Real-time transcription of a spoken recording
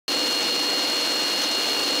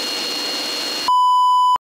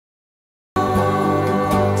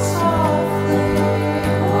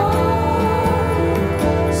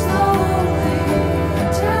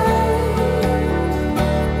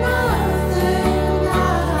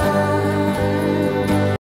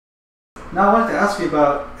Now I wanted to ask you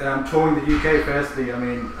about touring the UK firstly. I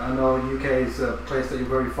mean, I know UK is a place that you're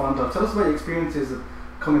very fond of. Tell us about your experiences of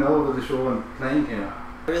coming over the show and playing here.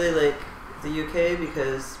 I really like the UK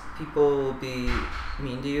because people will be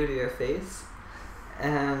mean to you to your face.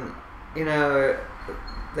 And, you know,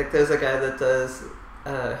 like there's a guy that does,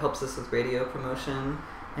 helps us with radio promotion,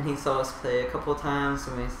 and he saw us play a couple times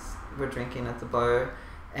when we were drinking at the bar.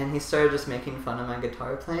 And he started just making fun of my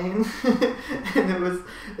guitar playing, and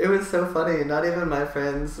it was so funny. Not even my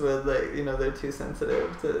friends would they're too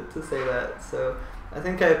sensitive to say that. So I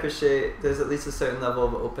think I appreciate there's at least a certain level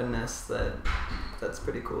of openness that's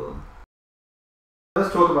pretty cool.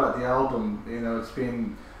 Let's talk about the album. You know, it's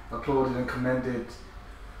been applauded and commended,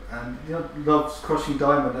 and Love's Crushing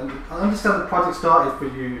Diamond. And I understand the project started for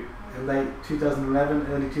you in late 2011,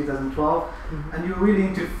 early 2012, and you were really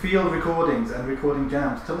into field recordings and recording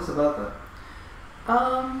jams. Tell us about that.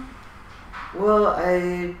 Well,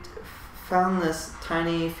 I found this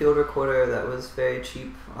tiny field recorder that was very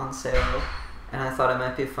cheap on sale, and I thought it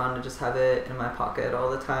might be fun to just have it in my pocket all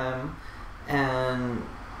the time. And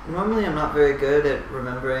normally I'm not very good at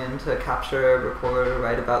remembering to capture, record, or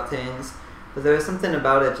write about things, but there was something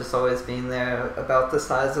about it just always being there, about the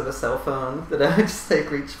size of a cell phone, that I would just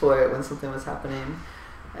reach for it when something was happening.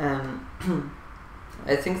 And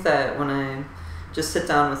I think that when I just sit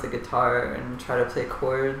down with a guitar and try to play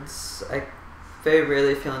chords, I very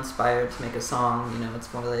rarely feel inspired to make a song.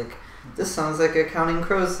 It's more like, this sounds like a Counting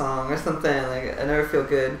Crows song or something. Like, I never feel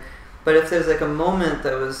good. But if there's a moment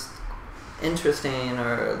that was interesting,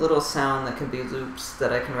 or a little sound that can be loops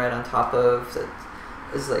that I can write on top of, that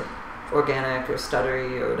is organic or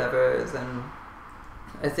stuttery or whatever, then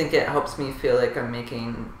I think it helps me feel like I'm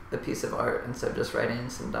making a piece of art instead of just writing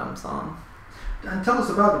some dumb song. And tell us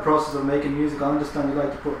about the process of making music. I understand you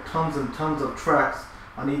like to put tons and tons of tracks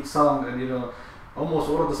on each song, and almost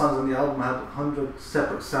all of the songs on the album have 100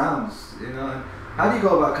 separate sounds. And how do you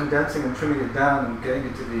go about condensing and trimming it down and getting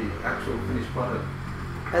it to the actual finished product?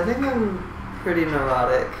 I think I'm pretty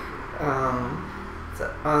neurotic.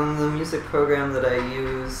 On the music program that I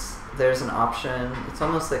use, there's an option. It's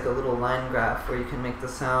almost like a little line graph where you can make the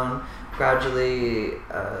sound gradually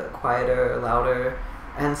quieter or louder.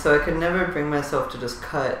 And so I could never bring myself to just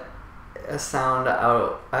cut a sound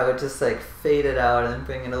out. I would just fade it out and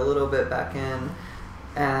bring it a little bit back in.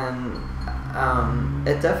 And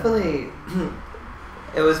it definitely,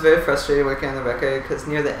 it was very frustrating working on the record, because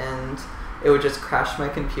near the end, it would just crash my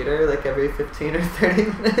computer every 15 or 30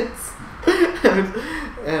 minutes.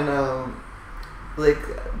 And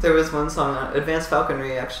there was one song, Advanced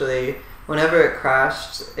Falconry, actually, whenever it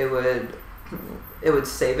crashed, it would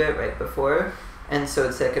save it right before, and so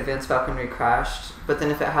it's Advanced Falconry crashed, but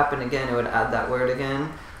then if it happened again, it would add that word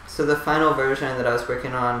again. So the final version that I was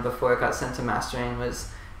working on before it got sent to mastering was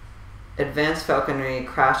Advanced Falconry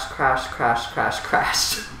crashed, crashed.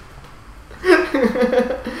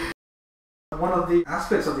 One of the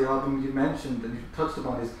aspects of the album you mentioned and you touched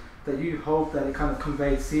upon is that you hope that it kind of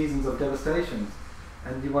conveyed seasons of devastation,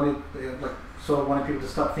 and you wanted wanted people to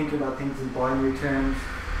stop thinking about things in binary terms,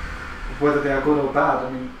 whether they are good or bad.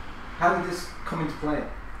 I mean, how did this come into play?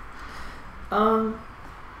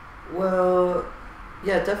 Well,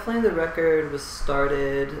 yeah, definitely the record was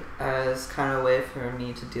started as kind of a way for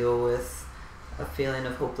me to deal with a feeling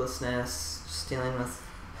of hopelessness, just dealing with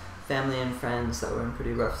family and friends that were in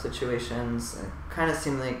pretty rough situations. It kind of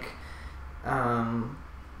seemed like,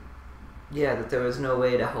 that there was no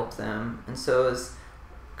way to help them. And so it was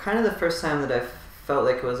kind of the first time that I felt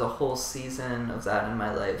like it was a whole season of that in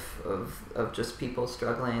my life, of just people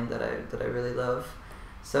struggling that I really love.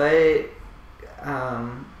 So I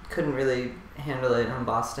couldn't really handle it in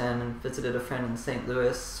Boston, and visited a friend in St.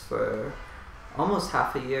 Louis for almost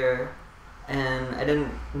half a year, and I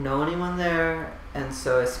didn't know anyone there, and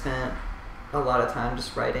so I spent a lot of time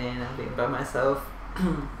just writing and being by myself.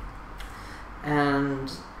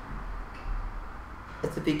 And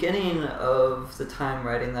at the beginning of the time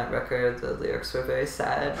writing that record, the lyrics were very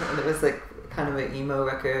sad, and it was kind of an emo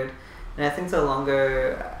record. And I think the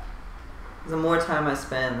more time I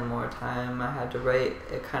spent, the more time I had to write,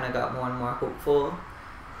 it kind of got more and more hopeful.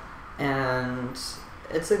 And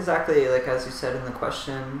it's exactly as you said in the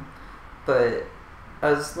question, but I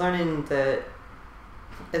was learning that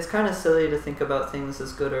it's kind of silly to think about things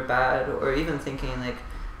as good or bad, or even thinking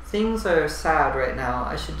things are sad right now,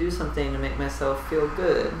 I should do something to make myself feel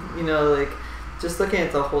good. Just looking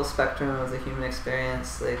at the whole spectrum of the human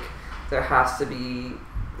experience, there has to be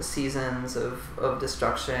seasons of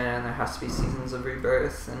destruction, and there has to be seasons of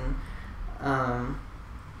rebirth. And I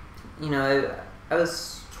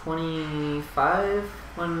was 25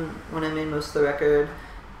 when I made most of the record,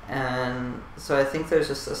 And so I think there's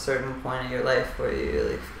just a certain point in your life where you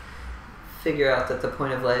like figure out that the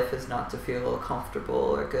point of life is not to feel comfortable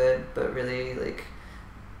or good, but really like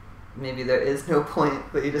maybe there is no point,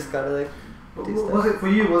 but you just gotta like do stuff. Was it for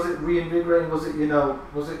you? Was it reinvigorating? Was it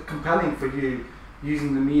was it compelling for you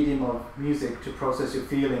using the medium of music to process your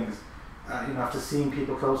feelings? After seeing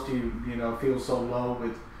people close to you, feel so low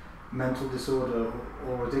with mental disorder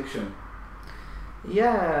or addiction.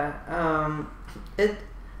 Yeah,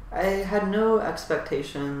 I had no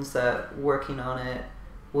expectations that working on it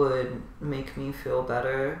would make me feel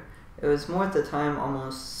better. It was more at the time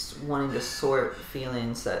almost wanting to sort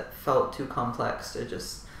feelings that felt too complex to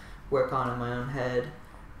just work on in my own head.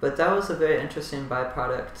 But that was a very interesting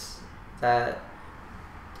byproduct, that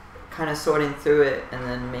kind of sorting through it and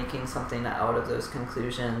then making something out of those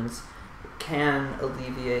conclusions can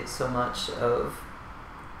alleviate so much of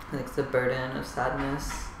like the burden of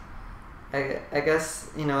sadness. I guess,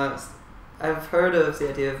 I've heard of the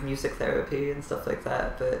idea of music therapy and stuff like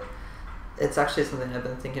that, but it's actually something I've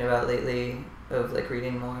been thinking about lately, of like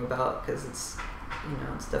reading more about, because it's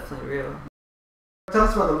definitely real. Tell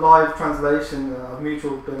us about the live translation of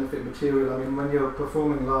mutual benefit material. I mean, when you're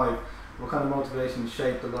performing live, what kind of motivation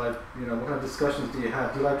shape the live, what kind of discussions do you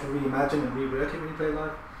have? Do you like to reimagine and rework it when you play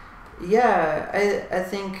live? Yeah, I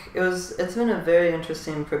think it's been a very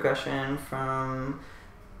interesting progression from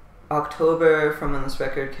October, from when this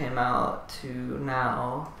record came out, to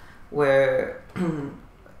now, where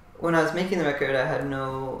when I was making the record I had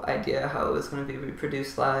no idea how it was going to be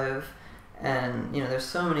reproduced live, and there's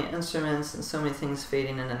so many instruments and so many things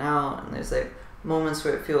fading in and out, and there's like moments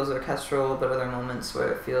where it feels orchestral but other moments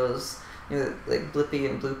where it feels like blippy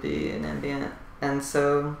and bloopy and ambient. And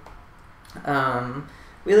so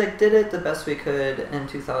we like did it the best we could in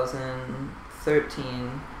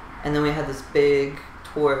 2013, and then we had this big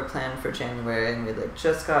tour planned for January, and we'd like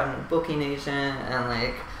just gotten a booking agent, and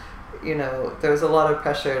like there was a lot of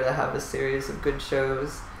pressure to have a series of good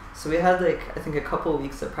shows. So we had like I think a couple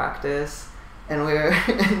weeks of practice, and we were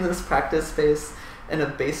in this practice space in a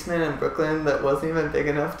basement in Brooklyn that wasn't even big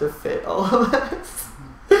enough to fit all of us.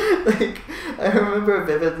 Like I remember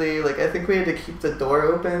vividly, like I think we had to keep the door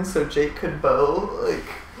open so Jake could bow,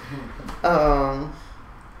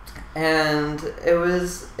 and it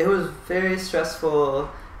was very stressful.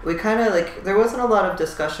 We kind of like, there wasn't a lot of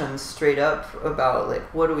discussion straight up about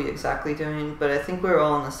like what are we exactly doing, but I think we were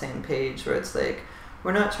all on the same page where it's like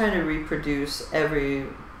we're not trying to reproduce every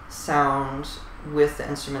sound with the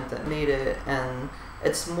instrument that made it, and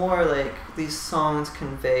it's more like these songs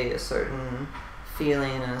convey a certain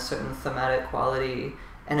feeling and a certain thematic quality,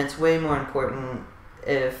 and it's way more important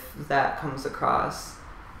if that comes across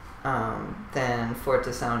than for it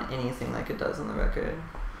to sound anything like it does on the record.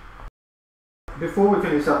 Before we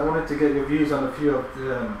finish up, I wanted to get your views on a few of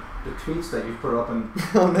the tweets that you've put up, and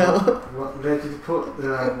oh no, what led you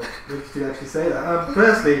to actually say that.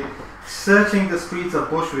 Firstly, searching the streets of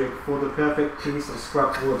Bushwick for the perfect piece of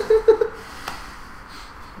scrap wood.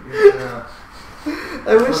 Yeah.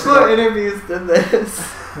 I wish more interviews did this.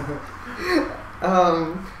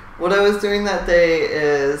 What I was doing that day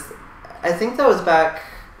is, I think that was back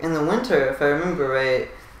in the winter, if I remember right,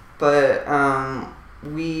 but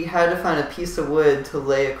we had to find a piece of wood to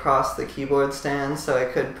lay across the keyboard stand so I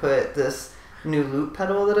could put this new loop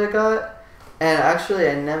pedal that I got. And actually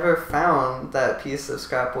I never found that piece of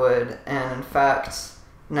scrap wood, and in fact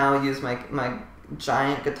now I use my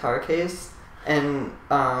giant guitar case, and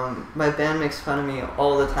my band makes fun of me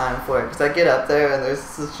all the time for it, because I get up there and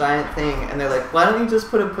there's this giant thing and they're like, why don't you just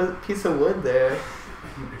put a piece of wood there?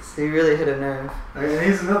 So you really hit a nerve. And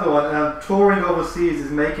here's another one. Touring overseas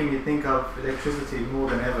is making me think of electricity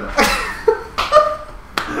more than ever.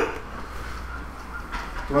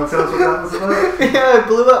 Do you want to tell us what that was about? Yeah, I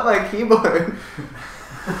blew up my keyboard.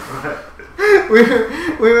 Right.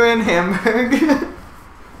 We were in Hamburg.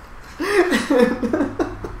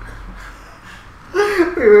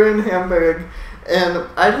 We were in Hamburg, and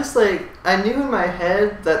I just like, I knew in my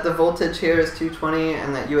head that the voltage here is 220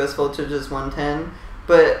 and that US voltage is 110,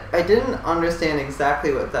 but I didn't understand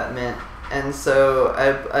exactly what that meant. And so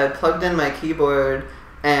I plugged in my keyboard,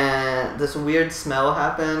 and this weird smell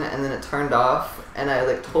happened, and then it turned off, and I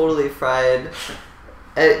like totally fried.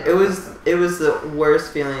 It was the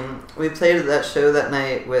worst feeling. We played at that show that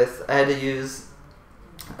night with, I had to use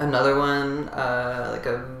another one, like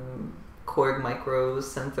a Korg Micro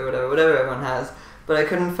synth or whatever everyone has, but I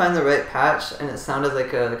couldn't find the right patch, and it sounded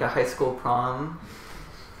like a high school prom.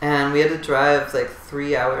 And we had to drive like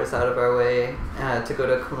 3 hours out of our way to go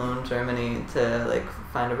to Cologne, Germany, to like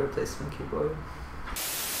find a replacement keyboard.